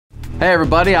Hey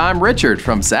everybody, I'm Richard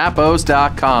from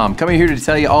Zappos.com, coming here to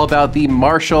tell you all about the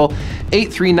Marshall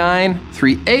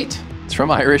 83938. It's from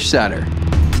Irish Setter.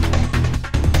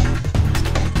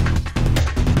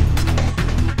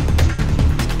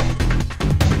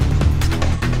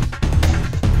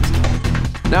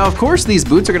 Now, of course, these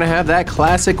boots are going to have that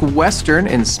classic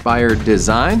Western-inspired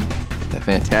design. That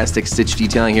fantastic stitch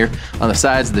detailing here on the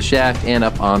sides of the shaft and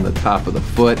up on the top of the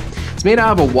foot. It's made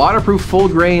out of a waterproof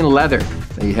full-grain leather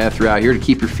that you have throughout here to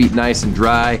keep your feet nice and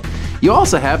dry. You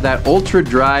also have that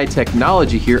ultra-dry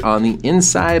technology here on the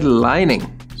inside lining.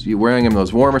 So you're wearing them in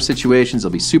those warmer situations,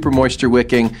 they'll be super moisture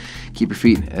wicking, keep your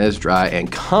feet as dry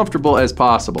and comfortable as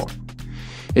possible.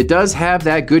 It does have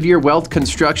that Goodyear welt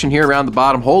construction here around the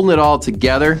bottom, holding it all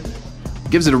together.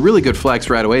 Gives it a really good flex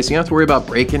right away, so you don't have to worry about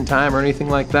break-in time or anything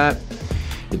like that.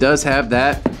 It does have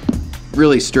that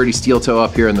really sturdy steel toe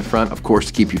up here in the front, of course,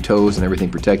 to keep your toes and everything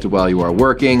protected while you are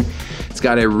working. It's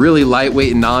got a really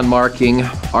lightweight non-marking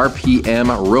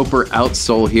RPM Roper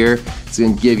outsole here. It's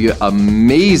gonna give you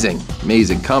amazing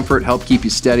comfort, help keep you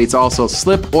steady. It's also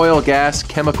slip, oil, gas,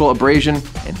 chemical abrasion,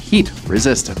 and heat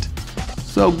resistant.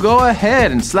 So go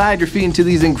ahead and slide your feet into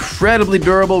these incredibly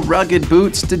durable, rugged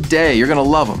boots today. You're gonna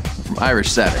love them from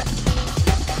Irish Setter.